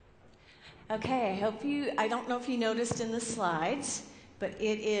Okay, I don't know if you noticed in the slides, but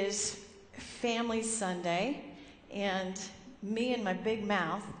it is Family Sunday, and me and my big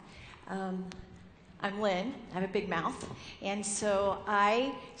mouth, I'm Lynn, I have a big mouth, and so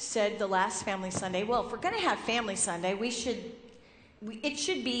I said the last Family Sunday, well, if we're going to have Family Sunday, it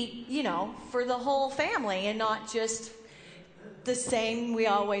should be, for the whole family and not just the same we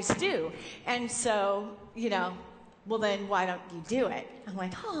always do. And so, well, then why don't you do it? I'm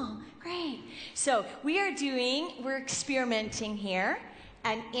like, oh, great. So we're experimenting here,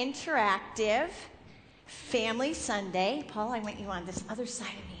 an interactive Family Sunday. Paul, I want you on this other side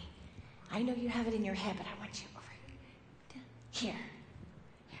of me. I know you have it in your head, but I want you over here.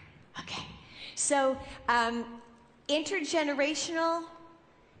 Okay. So, intergenerational,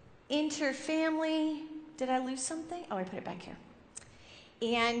 interfamily. Did I lose something? Oh, I put it back here.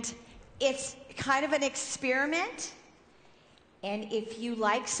 And it's kind of an experiment. And if you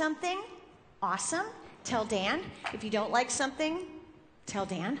like something, awesome. Tell Dan. If you don't like something, tell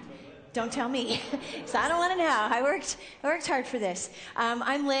Dan. Don't tell me. So I don't want to know. I worked hard for this.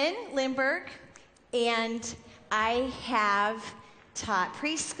 I'm Lynn Lindberg, and I have taught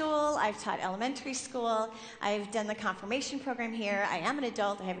preschool. I've taught elementary school. I've done the confirmation program here. I am an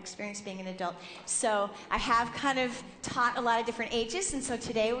adult. I have experience being an adult. So I have kind of taught a lot of different ages. And so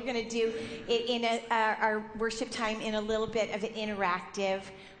today we're going to do it in our worship time in a little bit of an interactive,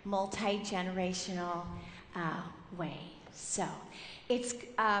 multi-generational way. So it's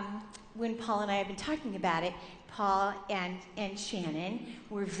when Paul and I have been talking about it, Paul and Shannon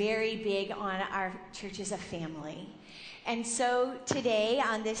were very big on our church as a family. And so today,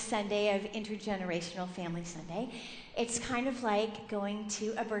 on this Sunday of Intergenerational Family Sunday, it's kind of like going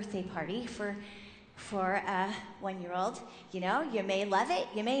to a birthday party for a one-year-old. You may love it,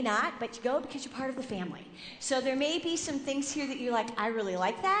 you may not, but you go because you're part of the family. So there may be some things here that you're like, I really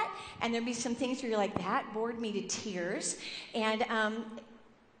like that, and there'll be some things where you're like, that bored me to tears. And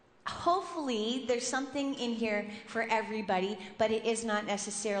hopefully there's something in here for everybody, but it is not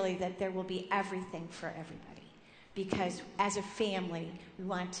necessarily that there will be everything for everybody. Because as a family, we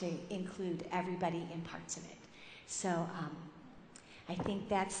want to include everybody in parts of it. So I think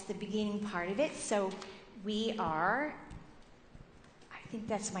that's the beginning part of it. So I think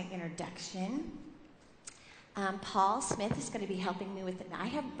that's my introduction. Paul Smith is going to be helping me with it. There,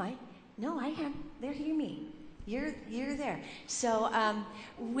 hear me. You're there. So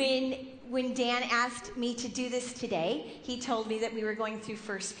when Dan asked me to do this today, he told me that we were going through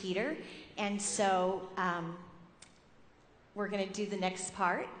 1 Peter. And so we're going to do the next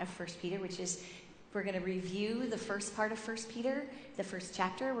part of 1 Peter, which is we're going to review the first part of 1 Peter, the first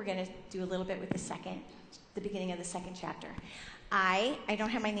chapter. We're going to do a little bit with the beginning of the second chapter. I don't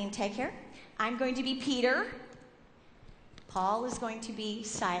have my name tag here. I'm going to be Peter. Paul is going to be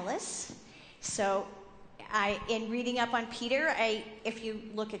Silas. So in reading up on Peter, if you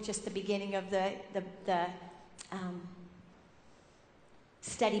look at just the beginning of the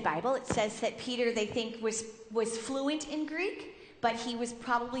study Bible, it says that Peter, they think, was fluent in Greek, but he was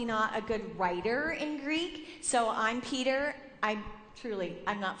probably not a good writer in Greek. So I'm Peter. I'm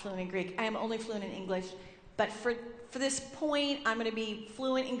not fluent in Greek. I am only fluent in English. But for this point, I'm going to be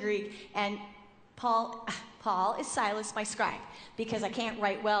fluent in Greek. And Paul is Silas, my scribe, because I can't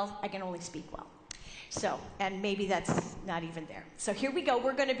write well. I can only speak well. So, and maybe that's not even there. So here we go.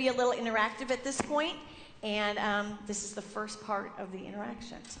 We're going to be a little interactive at this point. And this is the first part of the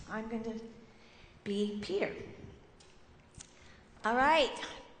interaction. So I'm going to be Peter. All right.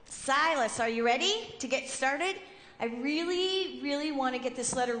 Silas, are you ready to get started? I really, really want to get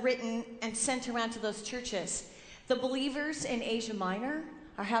this letter written and sent around to those churches. The believers in Asia Minor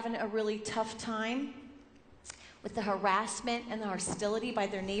are having a really tough time with the harassment and the hostility by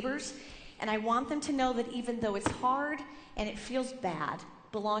their neighbors. And I want them to know that even though it's hard and it feels bad,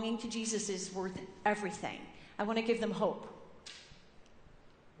 belonging to Jesus is worth everything. I want to give them hope.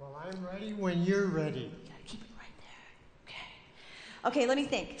 Well, I'm ready when you're ready. You gotta keep it right there. Okay, let me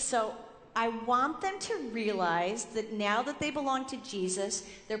think. So I want them to realize that now that they belong to Jesus,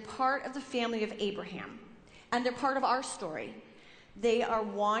 they're part of the family of Abraham. And they're part of our story. They are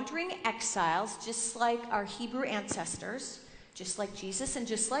wandering exiles, just like our Hebrew ancestors, just like Jesus and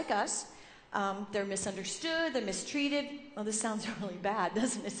just like us. They're misunderstood, they're mistreated. Oh, this sounds really bad,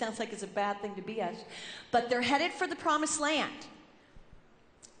 doesn't it? It sounds like it's a bad thing to be us. But they're headed for the promised land.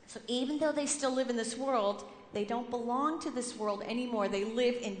 So even though they still live in this world, they don't belong to this world anymore. They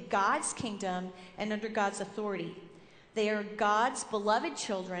live in God's kingdom and under God's authority. They are God's beloved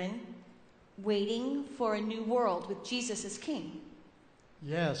children waiting for a new world with Jesus as king.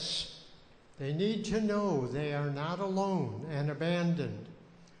 Yes, they need to know they are not alone and abandoned.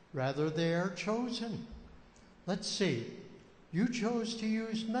 Rather, they are chosen. Let's see. You chose to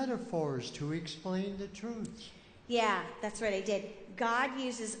use metaphors to explain the truths. Yeah, that's right, I did. God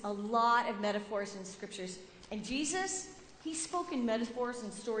uses a lot of metaphors in scriptures. And Jesus, he spoke in metaphors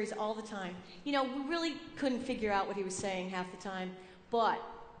and stories all the time. You know, we really couldn't figure out what he was saying half the time. But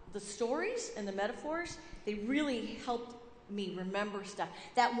the stories and the metaphors, they really helped me remember stuff.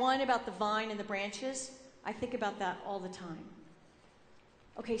 That one about the vine and the branches, I think about that all the time.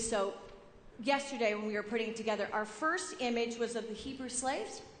 Okay, so yesterday when we were putting it together, our first image was of the Hebrew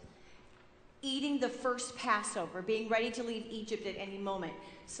slaves eating the first Passover, being ready to leave Egypt at any moment.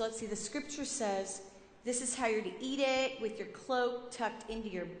 So let's see, the scripture says, this is how you're to eat it, with your cloak tucked into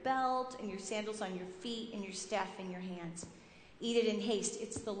your belt, and your sandals on your feet, and your staff in your hands. Eat it in haste.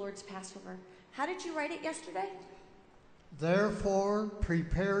 It's the Lord's Passover. How did you write it yesterday? Therefore,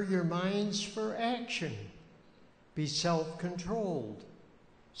 prepare your minds for action. Be self-controlled.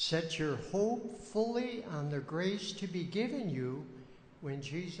 Set your hope fully on the grace to be given you when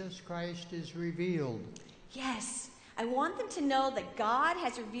Jesus Christ is revealed. Yes, I want them to know that God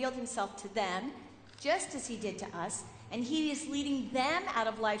has revealed himself to them, just as he did to us, and he is leading them out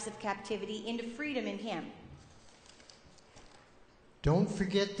of lives of captivity into freedom in him. Don't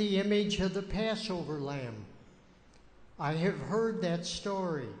forget the image of the Passover lamb. I have heard that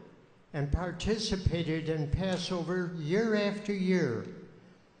story and participated in Passover year after year.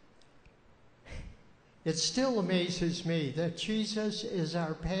 It still amazes me that Jesus is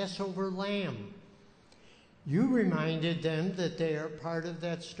our Passover lamb. You reminded them that they are part of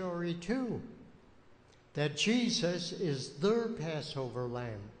that story too, that Jesus is their Passover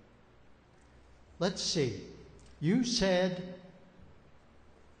lamb. Let's see. You said,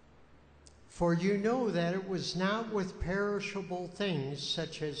 for you know that it was not with perishable things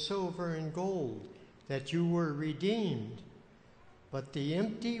such as silver and gold that you were redeemed, but the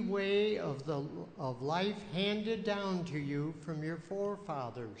empty way of life handed down to you from your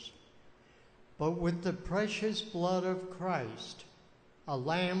forefathers, but with the precious blood of Christ, a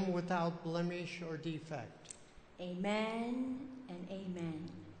lamb without blemish or defect. Amen and amen.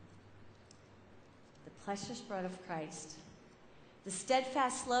 The precious blood of Christ. The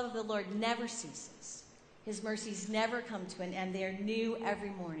steadfast love of the Lord never ceases. His mercies never come to an end. They are new every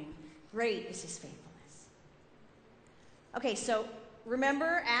morning. Great is his faithfulness. Okay, so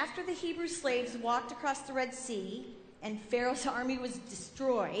remember, after the Hebrew slaves walked across the Red Sea and Pharaoh's army was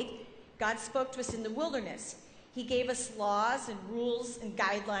destroyed, God spoke to us in the wilderness. He gave us laws and rules and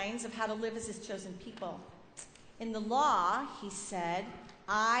guidelines of how to live as his chosen people. In the law, he said,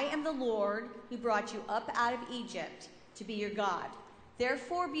 I am the Lord who brought you up out of Egypt to be your God.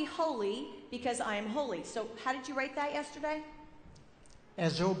 Therefore be holy, because I am holy. So how did you write that yesterday?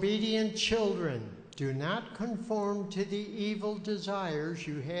 As obedient children, do not conform to the evil desires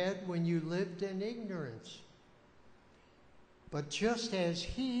you had when you lived in ignorance. But just as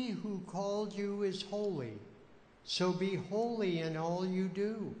he who called you is holy, so be holy in all you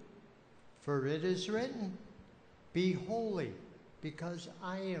do. For it is written, be holy, because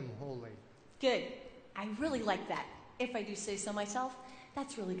I am holy. Good. I really like that. If I do say so myself,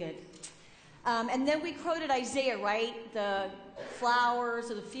 that's really good. And then we quoted Isaiah, right? The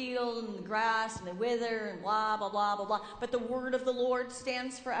flowers of the field and the grass and the wither and blah, blah, blah, blah, blah. But the word of the Lord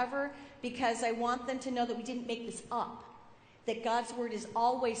stands forever, because I want them to know that we didn't make this up, that God's word is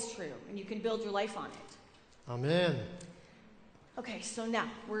always true, and you can build your life on it. Amen. Okay, so now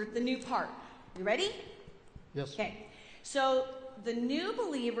we're at the new part. You ready? Yes. Okay. So the new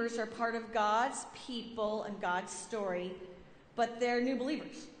believers are part of God's people and God's story, but they're new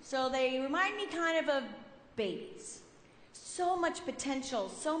believers. So they remind me kind of babies. So much potential,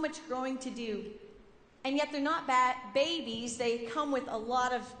 so much growing to do. And yet they're not babies. They come with a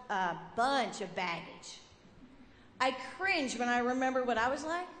lot of bunch of baggage. I cringe when I remember what I was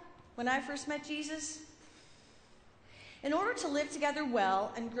like when I first met Jesus. In order to live together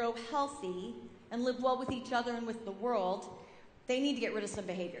well and grow healthy and live well with each other and with the world, they need to get rid of some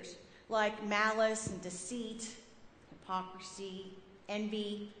behaviors like malice and deceit, hypocrisy,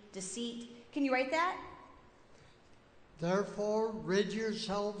 envy, deceit. Can you write that? Therefore, rid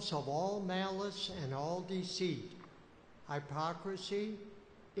yourselves of all malice and all deceit, hypocrisy,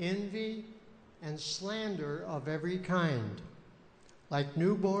 envy, and slander of every kind. Like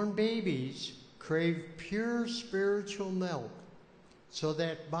newborn babies, crave pure spiritual milk, so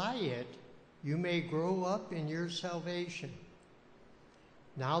that by it you may grow up in your salvation,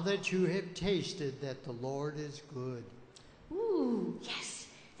 now that you have tasted that the Lord is good. Ooh, yes,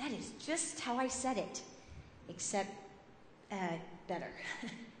 that is just how I said it, except better.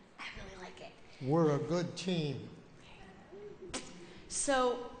 I really like it. We're a good team.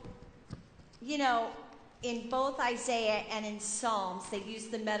 So you know, in both Isaiah and in Psalms, they use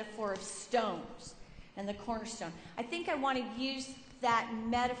the metaphor of stones and the cornerstone. I think I want to use that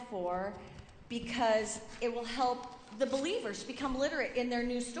metaphor because it will help the believers become literate in their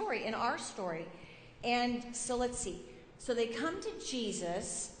new story, in our story. And so let's see. So they come to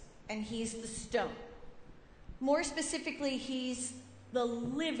Jesus, and he's the stone. More specifically, he's the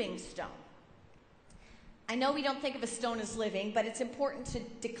living stone. I know we don't think of a stone as living, but it's important to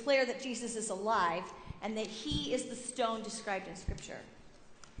declare that Jesus is alive and that he is the stone described in Scripture.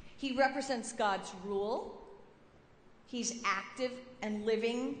 He represents God's rule. He's active and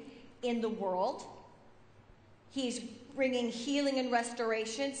living in the world. He's bringing healing and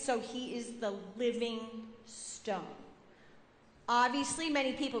restoration, so he is the living stone. Obviously,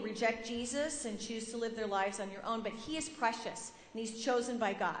 many people reject Jesus and choose to live their lives on their own, but he is precious, and he's chosen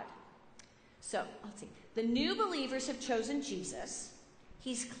by God. So, let's see. The new believers have chosen Jesus.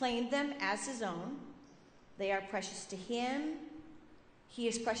 He's claimed them as his own. They are precious to him. He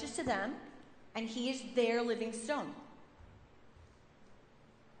is precious to them, and he is their living stone.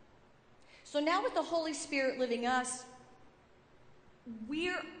 So now with the Holy Spirit living us,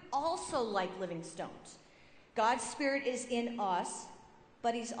 we're also like living stones. God's Spirit is in us,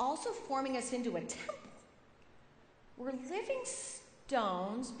 but he's also forming us into a temple. We're living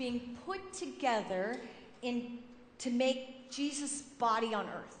stones being put together to make Jesus' body on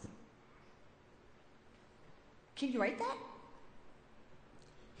earth. Can you write that?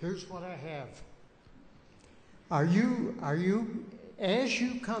 Here's what I have. Are you, as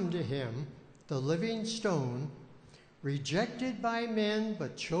you come to him, the living stone, rejected by men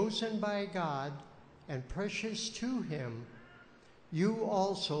but chosen by God and precious to him, you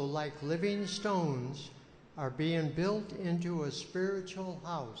also, like living stones, are being built into a spiritual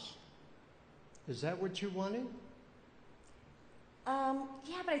house. Is that what you wanted?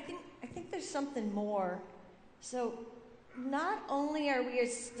 Yeah, but I think there's something more. So not only are we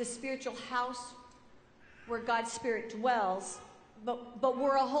the spiritual house where God's Spirit dwells, but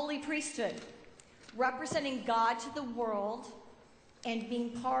we're a holy priesthood, representing God to the world and being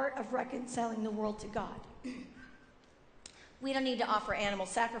part of reconciling the world to God. We don't need to offer animal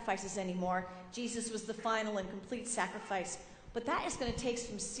sacrifices anymore. Jesus was the final and complete sacrifice. But that is going to take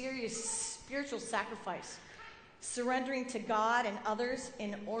some serious spiritual sacrifice, surrendering to God and others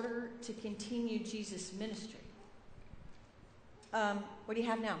in order to continue Jesus' ministry. What do you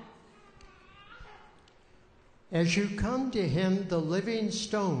have now? As you come to him, the living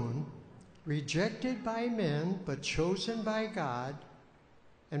stone, rejected by men but chosen by God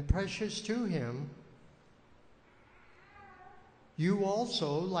and precious to him, you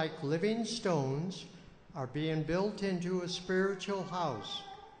also, like living stones, are being built into a spiritual house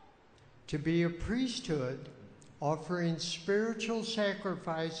to be a priesthood offering spiritual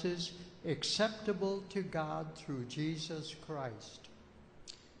sacrifices acceptable to God through Jesus Christ.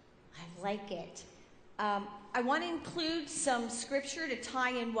 I like it. I want to include some scripture to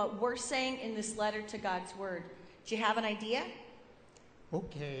tie in what we're saying in this letter to God's word. Do you have an idea?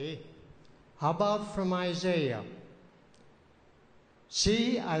 Okay. How about from Isaiah?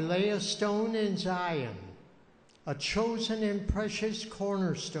 See, I lay a stone in Zion, a chosen and precious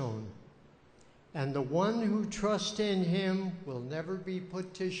cornerstone, and the one who trusts in him will never be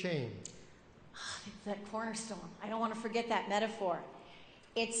put to shame. That cornerstone. I don't want to forget that metaphor.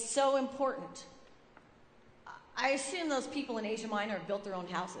 It's so important. I assume those people in Asia Minor have built their own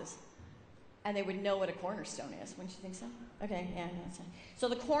houses, and they would know what a cornerstone is. Wouldn't you think so? Okay, yeah. So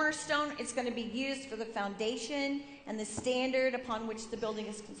the cornerstone is going to be used for the foundation and the standard upon which the building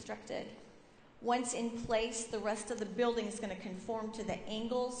is constructed. Once in place, the rest of the building is going to conform to the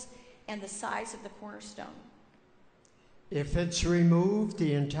angles and the size of the cornerstone. If it's removed,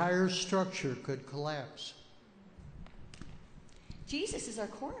 the entire structure could collapse. Jesus is our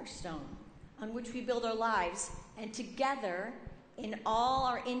cornerstone on which we build our lives, and together, in all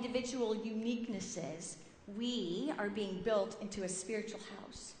our individual uniquenesses, we are being built into a spiritual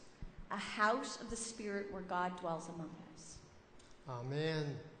house, a house of the Spirit where God dwells among us.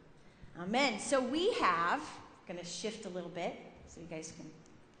 Amen. Amen. So we have, I'm going to shift a little bit so you guys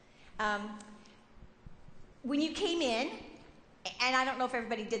can. When you came in, and I don't know if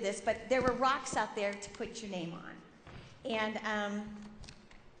everybody did this, but there were rocks out there to put your name on. And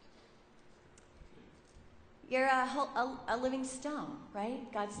you're a living stone,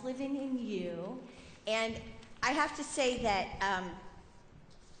 right? God's living in you. And I have to say that,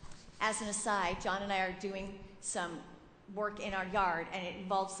 as an aside, John and I are doing some work in our yard, and it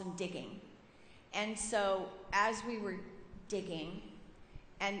involves some digging. And so as we were digging,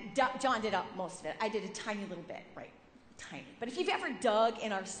 and John did up most of it. I did a tiny little bit, right? tiny. But if you've ever dug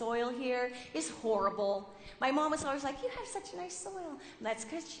in our soil here, it's horrible. My mom was always like, you have such nice soil. And that's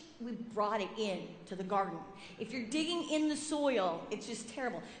because we brought it in to the garden. If you're digging in the soil, it's just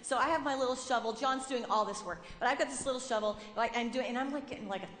terrible. So I have my little shovel. John's doing all this work. But I've got this little shovel, and I'm like getting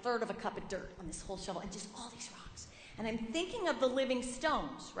like a third of a cup of dirt on this whole shovel and just all these rocks. And I'm thinking of the living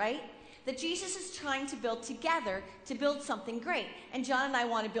stones, right? That Jesus is trying to build together to build something great. And John and I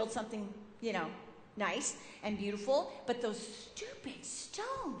want to build something, nice and beautiful, but those stupid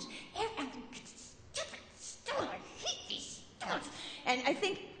stones, stupid stones, I hate these stones. And I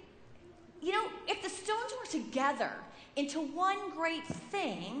think, if the stones were together into one great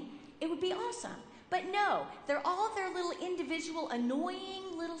thing, it would be awesome. But no, they're all their little individual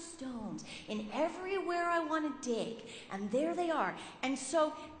annoying little stones in everywhere I want to dig. And there they are. And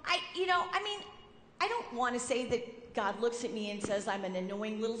so, I don't want to say that God looks at me and says I'm an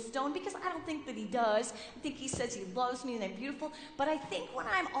annoying little stone, because I don't think that he does. I think he says he loves me and I'm beautiful. But I think when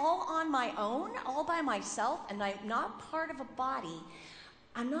I'm all on my own, all by myself, and I'm not part of a body,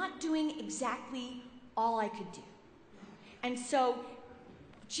 I'm not doing exactly all I could do. And so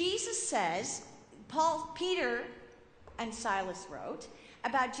Jesus says, Peter and Silas wrote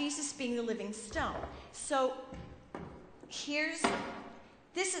about Jesus being the living stone. So this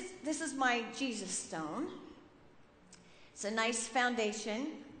is my Jesus stone. It's a nice foundation.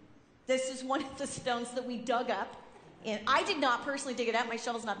 This is one of the stones that we dug up. And I did not personally dig it up. My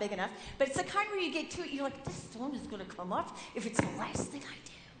shovel's not big enough. But it's the kind where you get to it, you're like, this stone is going to come up if it's the last thing I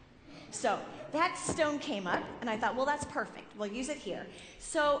do. So that stone came up, and I thought, well, that's perfect. We'll use it here.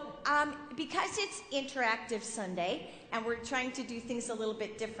 So because it's Interactive Sunday, and we're trying to do things a little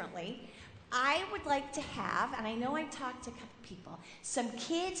bit differently, I would like to have, and I know I talked to a couple people, some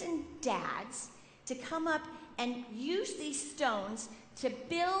kids and dads to come up and use these stones to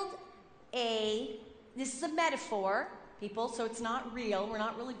build this is a metaphor, people, so it's not real. We're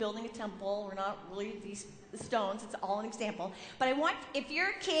not really building a temple. We're not really these stones. It's all an example. But I want, if you're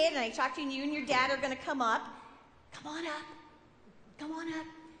a kid and I talk to you and you and your dad are going to come up, come on up, come on up,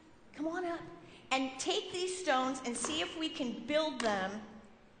 come on up, and take these stones and see if we can build them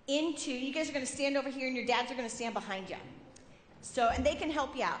into, you guys are going to stand over here and your dads are going to stand behind you. So, and they can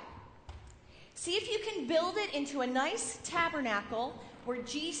help you out. See if you can build it into a nice tabernacle where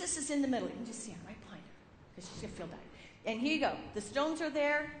Jesus is in the middle. You can just see him right behind her because she's going to feel better. And here you go. The stones are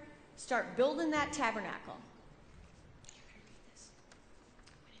there. Start building that tabernacle.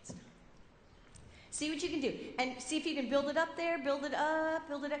 See what you can do. And see if you can build it up there, build it up,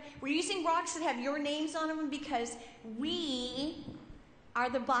 build it up. We're using rocks that have your names on them because we are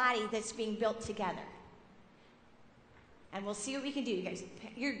the body that's being built together. And we'll see what we can do, you guys.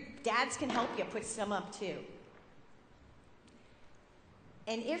 Your dads can help you put some up too.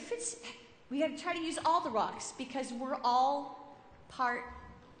 And we got to try to use all the rocks because we're all part.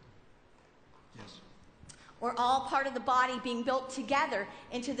 Yes. We're all part of the body being built together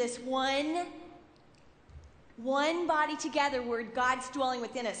into this one body together where God's dwelling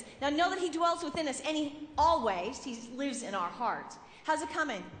within us. Now know that he dwells within us and he lives in our hearts. How's it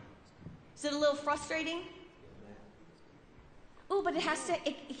coming? Is it a little frustrating? Oh, but it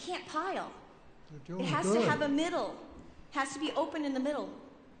can't pile. It has to have a middle. It has to be open in the middle.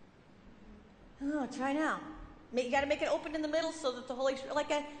 Oh, try now. You got to make it open in the middle so that the Holy Spirit,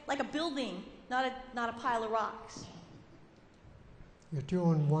 like a building, not a pile of rocks. You're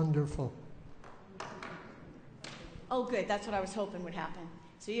doing wonderful. Oh, good. That's what I was hoping would happen.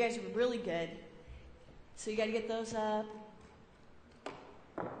 So you guys were really good. So you got to get those up.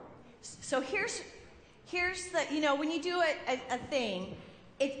 So here's the, when you do a thing,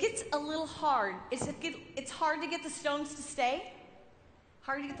 it gets a little hard. It's hard to get the stones to stay.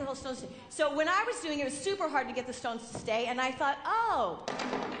 Hard to get the whole stones to stay. So when I was doing it, it was super hard to get the stones to stay. And I thought,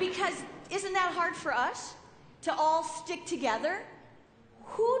 because isn't that hard for us to all stick together?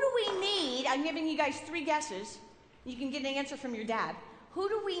 Who do we need? I'm giving you guys 3 guesses. You can get an answer from your dad. Who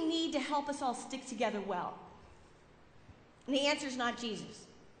do we need to help us all stick together well? And the answer is not Jesus.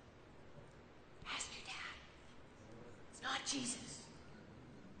 Ask your dad. It's not Jesus.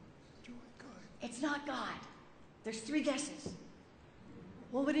 It's not God. There's 3 guesses.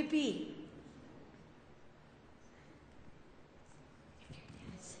 What would it be? If your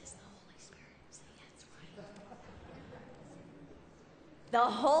dad says the Holy Spirit, say that's right. The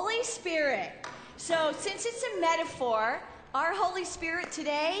Holy Spirit. So since it's a metaphor, our Holy Spirit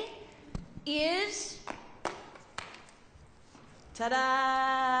today is,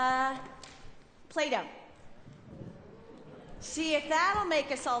 ta-da, Play-Doh. See if that'll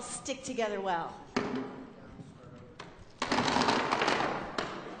make us all stick together well.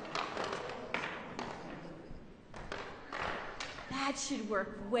 that should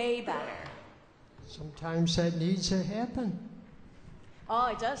work way better. Sometimes that needs to happen. Oh,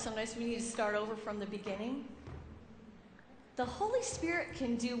 it does. Sometimes we need to start over from the beginning. The Holy Spirit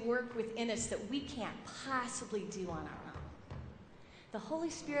can do work within us that we can't possibly do on our own. The Holy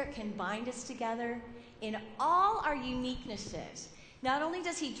Spirit can bind us together in all our uniquenesses. Not only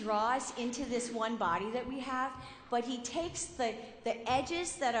does he draw us into this one body that we have, but he takes the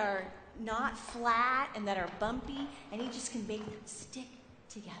edges that are not flat and that are bumpy, and he just can make them stick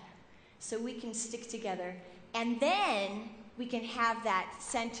together. So we can stick together, and then we can have that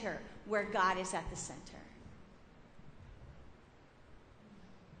center where God is at the center.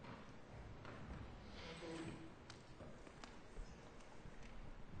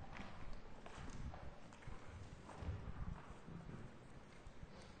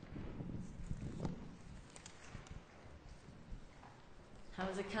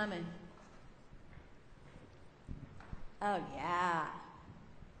 How's it coming? Oh, yeah.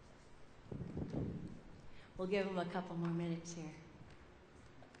 We'll give them a couple more minutes here.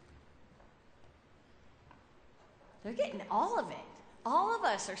 They're getting all of it. All of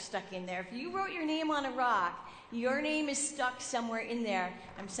us are stuck in there. If you wrote your name on a rock, your name is stuck somewhere in there.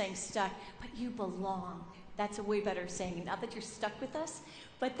 I'm saying stuck, but you belong. That's a way better saying. Not that you're stuck with us,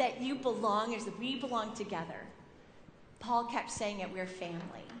 but that you belong, is that we belong together. Paul kept saying it, we're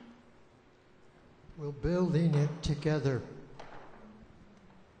family. We're building it together.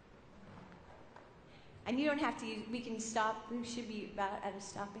 And you don't have to, we can stop, we should be about at a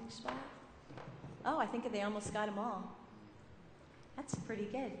stopping spot. Oh, I think they almost got them all. That's pretty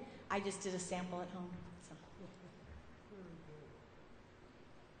good. I just did a sample at home. So.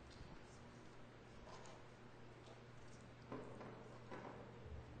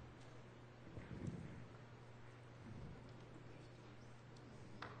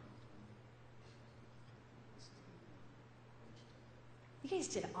 You guys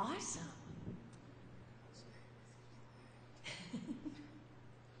did awesome.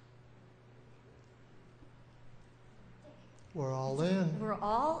 We're all in. We're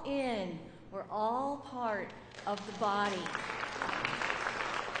all in. We're all part of the body.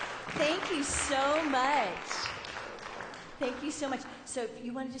 Thank you so much. Thank you so much. So if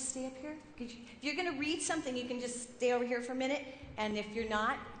you want to just stay up here, if you're going to read something, you can just stay over here for a minute. And if you're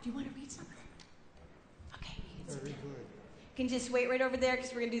not, do you want to read something? Okay. Very good. You can just wait right over there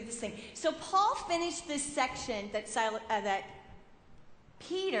because we're going to do this thing. So Paul finished this section that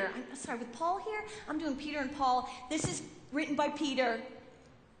Peter, I'm sorry, with Paul here, I'm doing Peter and Paul. This is written by Peter.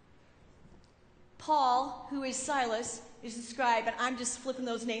 Paul, who is Silas, is the scribe, and I'm just flipping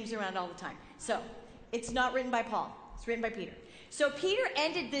those names around all the time. So it's not written by Paul. It's written by Peter. So Peter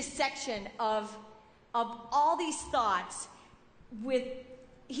ended this section of all these thoughts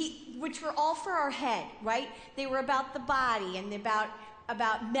which were all for our head, right? They were about the body and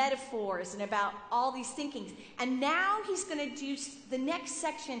about metaphors and about all these thinkings. And now he's going to do, the next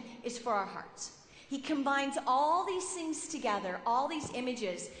section is for our hearts. He combines all these things together, all these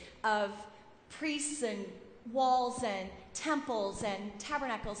images of priests and walls and temples and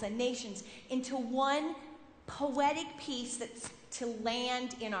tabernacles and nations into one poetic piece that's to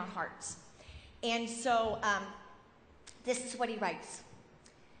land in our hearts. And so this is what he writes.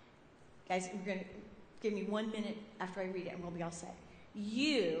 Guys, you're going to give me 1 minute after I read it and we'll be all set.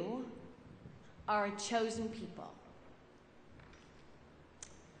 You are a chosen people,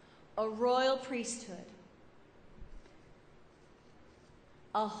 a royal priesthood,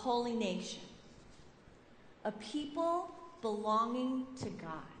 a holy nation, a people belonging to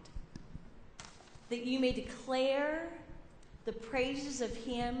God, that you may declare the praises of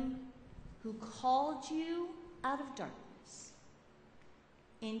him who called you out of darkness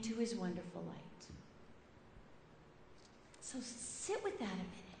into his wonderful light. So sit with that a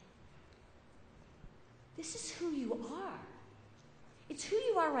minute. This is who you are. It's who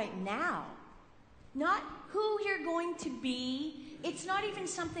you are right now, not who you're going to be. It's not even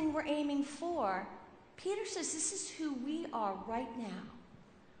something we're aiming for. Peter says this is who we are right now.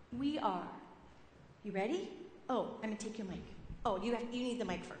 We are. You ready? Oh, I'm going to take your mic. Oh, you need the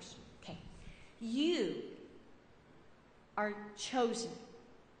mic first. Okay. You are chosen.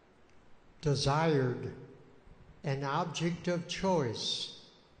 Desired. An object of choice.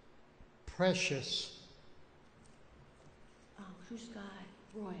 Precious. Oh, who's God?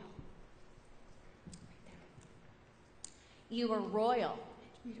 Royal. Right there. You are royal.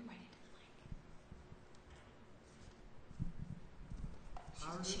 Read it right into the mic.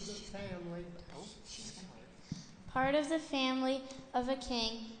 Part of the family. Part of the family of a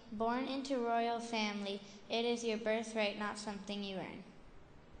king, born into royal family. It is your birthright, not something you earn.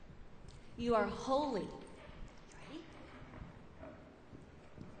 You are holy. You ready?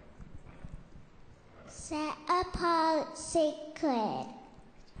 Set apart, sacred.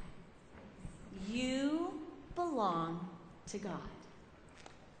 You belong to God.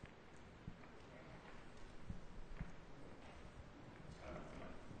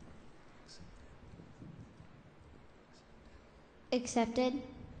 Accepted,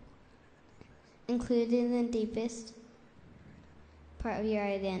 included in the deepest part of your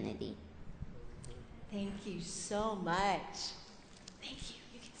identity. Thank you so much. Thank you.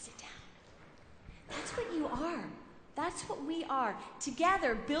 You can sit down. That's what you are. That's what we are.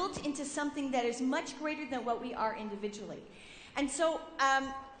 Together, built into something that is much greater than what we are individually. And so,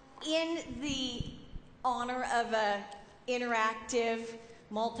 in the honor of an interactive,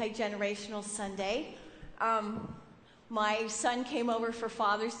 multi-generational Sunday, my son came over for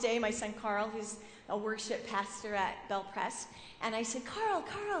Father's Day, my son Carl, who's a worship pastor at Bell Press. And I said, Carl,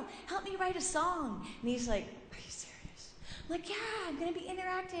 help me write a song. And he's like, are you serious? I'm like, yeah, I'm going to be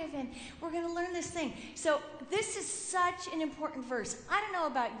interactive and we're going to learn this thing. So this is such an important verse. I don't know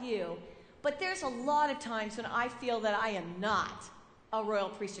about you, but there's a lot of times when I feel that I am not a royal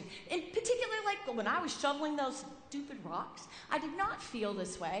priesthood. In particular, like when I was shoveling those stupid rocks, I did not feel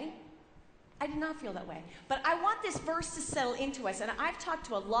this way. I did not feel that way. But I want this verse to settle into us. And I've talked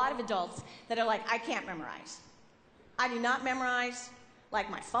to a lot of adults that are like, I can't memorize. I do not memorize. Like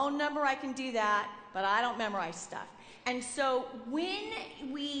my phone number, I can do that, but I don't memorize stuff. And so when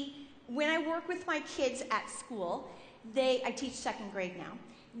I work with my kids at school, I teach second grade now,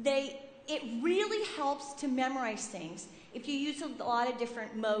 it really helps to memorize things if you use a lot of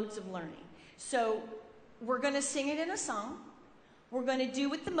different modes of learning. So we're going to sing it in a song. We're going to do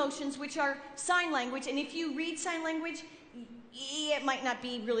with the motions, which are sign language. And if you read sign language, it might not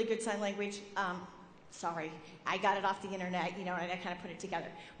be really good sign language. Sorry, I got it off the internet, and I kind of put it together.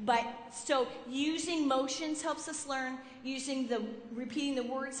 But so using motions helps us learn. Repeating the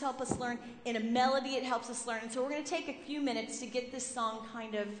words help us learn. In a melody, it helps us learn. And so we're going to take a few minutes to get this song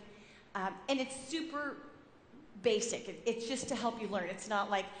kind of, and it's super basic. It's just to help you learn. It's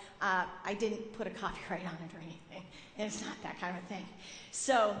not like I didn't put a copyright on it or anything. It's not that kind of a thing.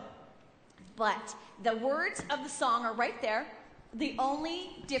 So, but the words of the song are right there. The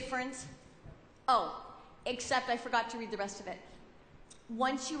only difference, except I forgot to read the rest of it.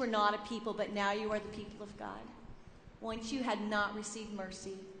 Once you were not a people, but now you are the people of God. Once you had not received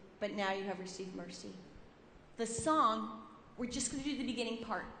mercy, but now you have received mercy. The song, we're just going to do the beginning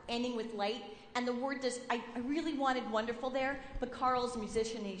part, ending with light. And the word does, I really wanted wonderful there, but Carl's a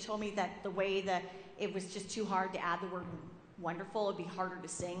musician, and he told me that the way that it was just too hard to add the word wonderful, it'd be harder to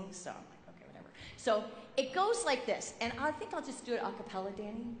sing, so I'm like, okay, whatever. So it goes like this, and I think I'll just do it a cappella,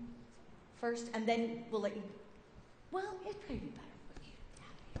 Danny, first, and then we'll let you, it'd probably be better for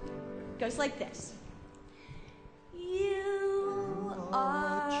you. It goes like this. You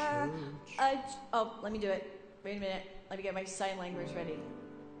are let me do it. Wait a minute. Let me get my sign language ready.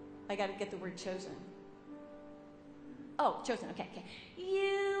 I got to get the word chosen. Chosen. Okay.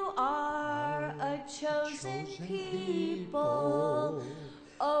 You are a chosen people,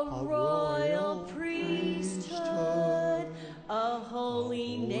 a royal priesthood, a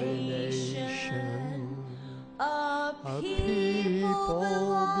holy nation, a people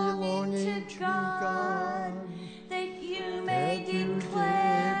belonging to God, that you may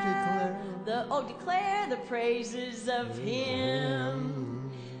declare the praises of Him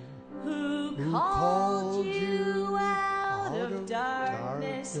who called you out of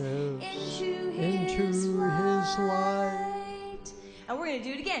darkness into His light. And we're going to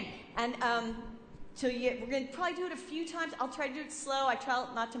do it again. And we're going to probably do it a few times. I'll try to do it slow. I try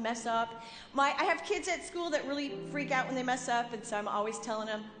not to mess up. I have kids at school that really freak out when they mess up, and so I'm always telling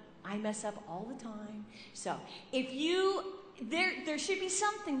them, I mess up all the time. So there should be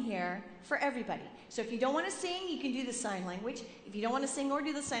something here for everybody. So if you don't want to sing, you can do the sign language. If you don't want to sing or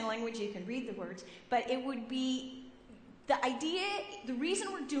do the sign language, you can read the words. But it would be, the reason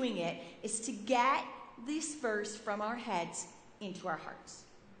we're doing it is to get this verse from our heads into our hearts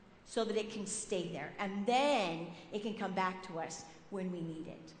so that it can stay there. And then it can come back to us when we need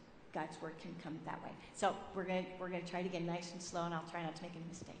it. God's word can come that way. So we're gonna try it again nice and slow, and I'll try not to make any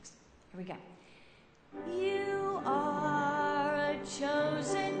mistakes. Here we go. You are a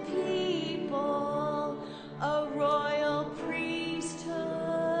chosen people, a royal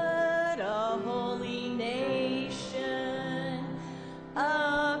priesthood, a holy nation,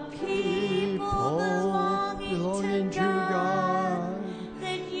 a people belonging to God,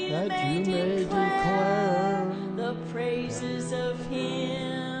 that you may declare the praises of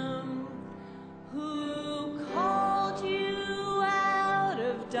Him who called you out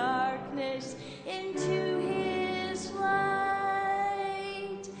of darkness into His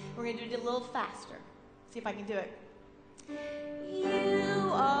light. We're going to do it a little faster. See if I can do it.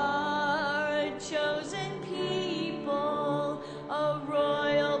 You are a chosen people, a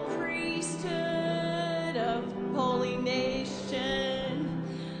royal priesthood of holy nation,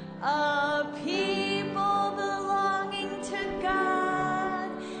 a people belonging to God,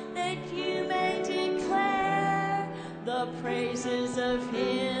 that you may declare the praises of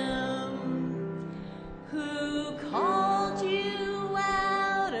Him who called you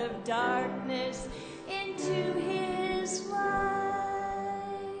out of darkness into His light.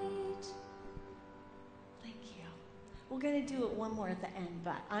 Thank you. We're going to do it one more at the end,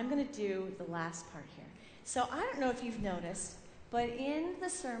 but I'm going to do the last part here. So I don't know if you've noticed, but in the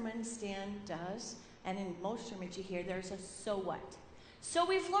sermon Stan does, and in most sermons you hear, there's a so what. So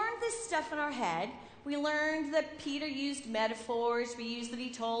we've learned this stuff in our head. We learned that Peter used metaphors. We used that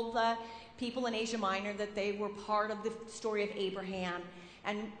he told the people in Asia Minor that they were part of the story of Abraham.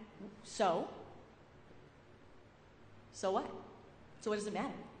 And so what? So what does it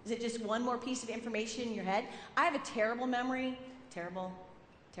matter? Is it just one more piece of information in your head? I have a terrible memory. Terrible.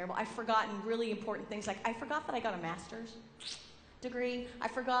 I've forgotten really important things. Like, I forgot that I got a master's degree. I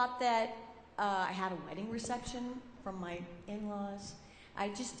forgot that I had a wedding reception from my in-laws. I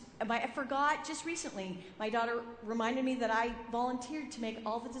forgot just recently, my daughter reminded me that I volunteered to make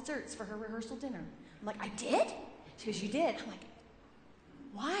all the desserts for her rehearsal dinner. I'm like, I did? She goes, you did. I'm like,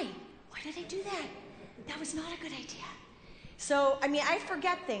 why? Why did I do that? That was not a good idea. So, I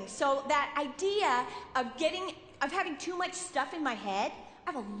forget things. So that idea of having too much stuff in my head,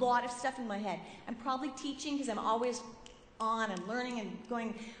 I have a lot of stuff in my head. I'm probably teaching because I'm always on and learning and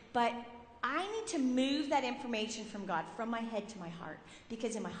going, but I need to move that information from God, from my head to my heart,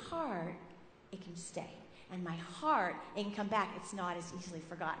 because in my heart, it can stay. And my heart, it can come back. It's not as easily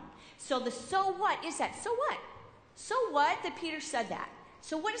forgotten. So the so what is that? So what? So what that Peter said that?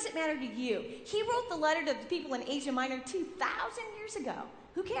 So what does it matter to you? He wrote the letter to the people in Asia Minor 2,000 years ago.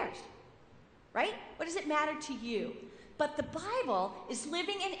 Who cares? Right? What does it matter to you? But the Bible is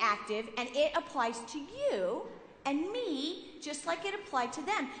living and active, and it applies to you and me just like it applied to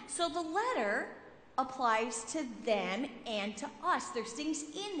them. So the letter applies to them and to us. There's things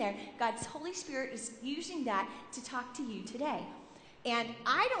in there. God's Holy Spirit is using that to talk to you today. And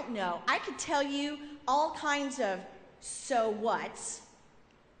I don't know. I could tell you all kinds of so whats.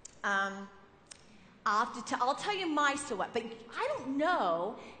 I'll tell you my so what, but I don't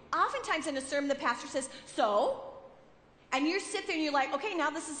know. Oftentimes in a sermon, the pastor says, so, and you sit there and you're like, okay,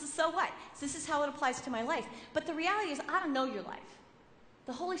 now this is the so what. So this is how it applies to my life. But the reality is, I don't know your life.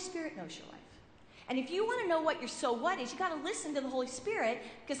 The Holy Spirit knows your life. And if you want to know what your so what is, you got to listen to the Holy Spirit,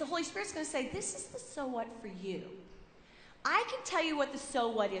 because the Holy Spirit's going to say, this is the so what for you. I can tell you what the so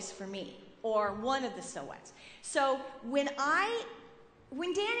what is for me, or one of the so whats. So when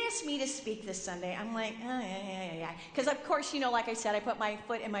Dan asked me to speak this Sunday, I'm like, yeah. Because, of course, like I said, I put my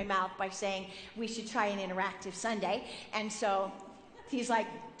foot in my mouth by saying we should try an interactive Sunday. And so he's like,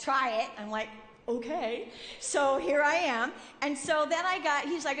 try it. I'm like, okay. So here I am. And so then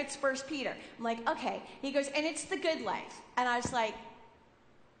he's like, it's 1 Peter. I'm like, okay. He goes, and it's the good life. And I was like,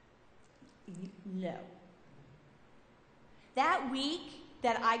 no. That week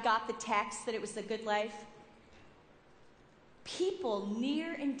that I got the text that it was the good life, people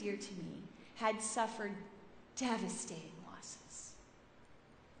near and dear to me had suffered devastating losses.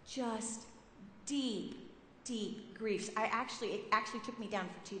 Just deep griefs. It actually took me down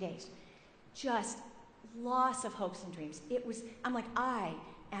for 2 days. Just loss of hopes and dreams. I'm like, I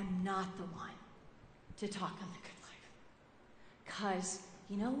am not the one to talk on the good life. Because,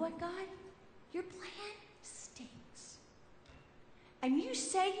 you know what, God? Your plan stinks. And you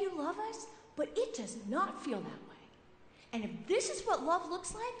say you love us, but it does not feel that way. And if this is what love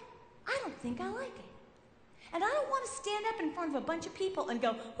looks like, I don't think I like it. And I don't want to stand up in front of a bunch of people and go,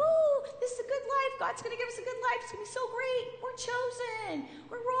 ooh, this is a good life. God's going to give us a good life. It's going to be so great. We're chosen.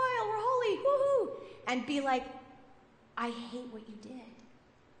 We're royal. We're holy. Woohoo. And be like, I hate what you did.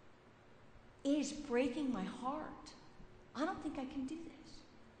 It is breaking my heart. I don't think I can do this.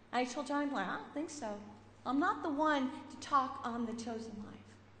 And I told John, I don't think so. I'm not the one to talk on the chosen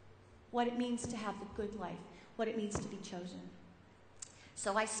life. What it means to have the good life. What it means to be chosen.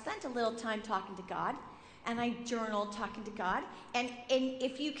 So I spent a little time talking to God, and I journaled talking to God. And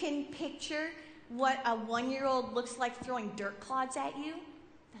if you can picture what a 1-year-old looks like throwing dirt clods at you,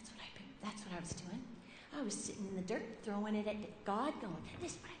 that's what I was doing. I was sitting in the dirt, throwing it at God, going,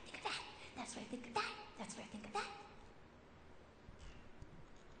 this is what I think of that. That's what I think of that. That's what I think of that.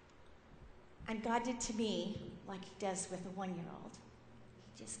 And God did to me like he does with a 1-year-old.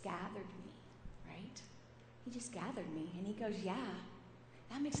 He just gathered me, right? He just gathered me, and he goes, yeah,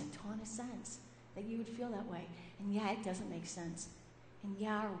 that makes a ton of sense. that you would feel that way. And yeah, it doesn't make sense. And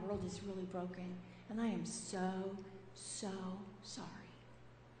yeah, our world is really broken. And I am so, so sorry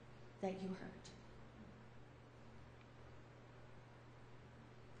that you hurt.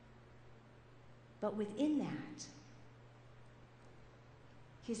 But within that,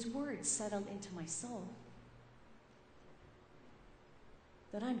 his words settled into my soul.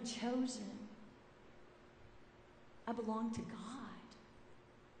 That I'm chosen. I belong to God.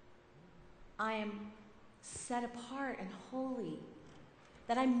 I am set apart and holy.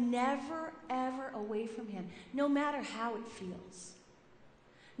 That I'm never, ever away from him, no matter how it feels.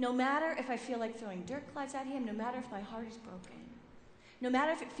 No matter if I feel like throwing dirt clods at him, no matter if my heart is broken. No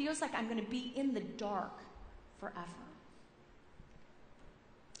matter if it feels like I'm going to be in the dark forever.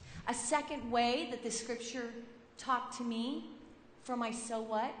 A second way that the scripture talked to me for my so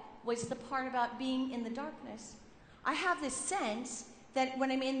what was the part about being in the darkness. I have this sense that when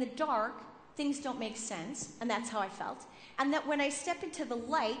I'm in the dark, things don't make sense, and that's how I felt. And that when I step into the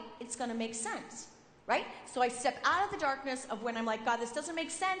light, it's going to make sense, right? So I step out of the darkness of when I'm like, God, this doesn't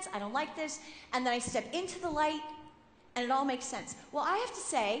make sense, I don't like this, and then I step into the light, and it all makes sense. Well, I have to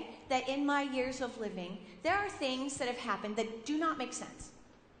say that in my years of living, there are things that have happened that do not make sense,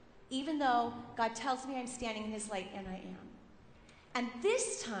 even though God tells me I'm standing in his light, and I am. And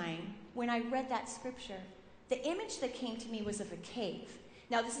this time, when I read that scripture, the image that came to me was of a cave.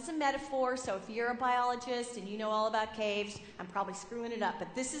 Now, this is a metaphor, so if you're a biologist and you know all about caves, I'm probably screwing it up, but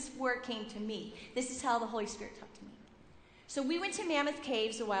this is where it came to me. This is how the Holy Spirit talked to me. So we went to Mammoth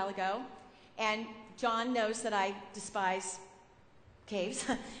Caves a while ago, and John knows that I despise caves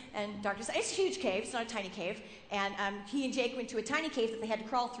and darkness. It's a huge cave, it's not a tiny cave, and he and Jake went to a tiny cave that they had to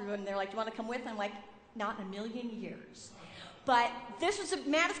crawl through, and they're like, do you want to come with? I'm like, not in a million years. But this was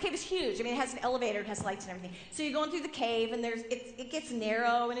Mammoth Cave is huge. I mean, it has an elevator, it has lights and everything. So you're going through the cave, and it gets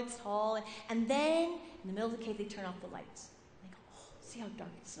narrow and it's tall, and then in the middle of the cave they turn off the lights. And they go, oh, see how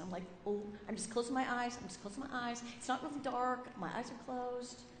dark it is. And I'm like, oh, I'm just closing my eyes. It's not really dark. My eyes are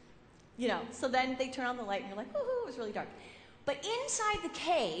closed. You know. So then they turn on the light, and you're like, woohoo, it's really dark. But inside the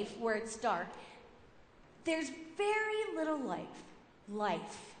cave, where it's dark, there's very little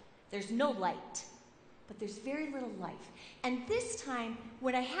life. There's no light. But there's very little life. And this time,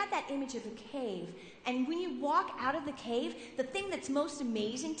 when I had that image of a cave, and when you walk out of the cave, the thing that's most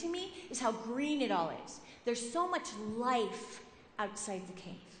amazing to me is how green it all is. There's so much life outside the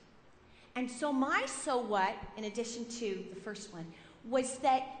cave. And so my so what, in addition to the first one, was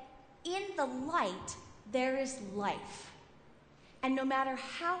that in the light, there is life. And no matter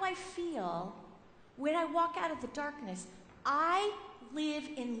how I feel, when I walk out of the darkness, I live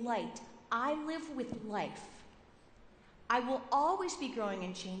in light. I live with life. I will always be growing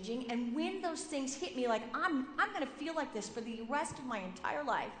and changing, and when those things hit me like I'm going to feel like this for the rest of my entire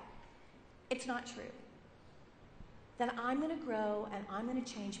life, it's not true. That I'm going to grow and I'm going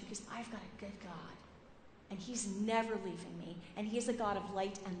to change because I've got a good God, and he's never leaving me, and he is a God of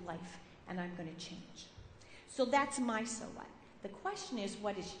light and life, and I'm going to change. So that's my so what. The question is,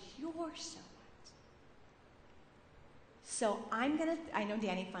 what is your so what? So I know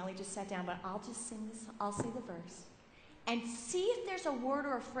Danny finally just sat down, but I'll just sing this, I'll say the verse. And see if there's a word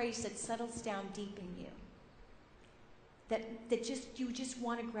or a phrase that settles down deep in you. That you just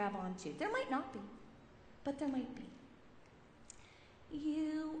want to grab onto. There might not be, but there might be.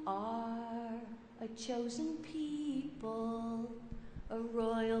 You are a chosen people, a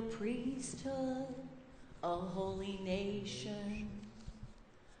royal priesthood, a holy nation.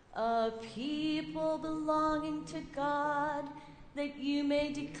 A people belonging to God, that you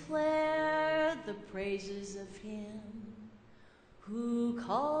may declare the praises of him who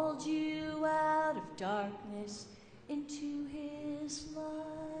called you out of darkness into his light.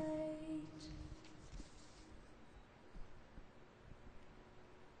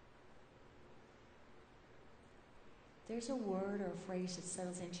 There's a word or a phrase that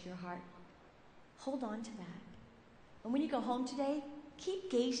settles into your heart. Hold on to that. And when you go home today,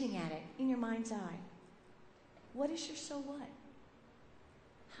 keep gazing at it in your mind's eye. What is your so what?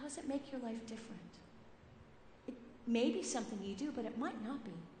 How does it make your life different? It may be something you do, but it might not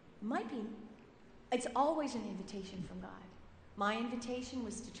be. It might be. It's always an invitation from God. My invitation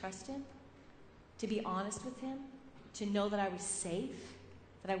was to trust him, to be honest with him, to know that I was safe,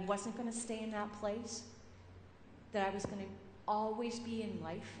 that I wasn't going to stay in that place, that I was going to always be in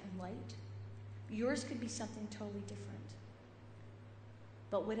life and light. Yours could be something totally different.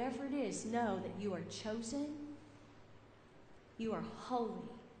 But whatever it is, know that you are chosen, you are holy,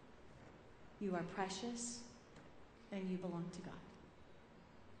 you are precious, and you belong to God.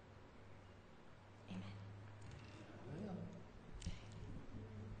 Amen.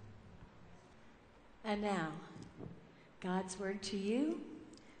 And now, God's word to you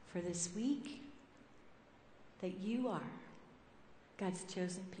for this week, that you are God's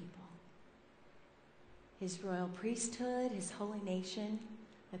chosen people, his royal priesthood, his holy nation,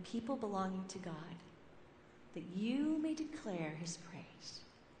 a people belonging to God, that you may declare his praise,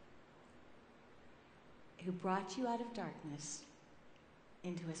 who brought you out of darkness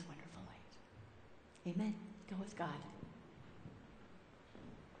into his wonderful light. Amen. Go with God.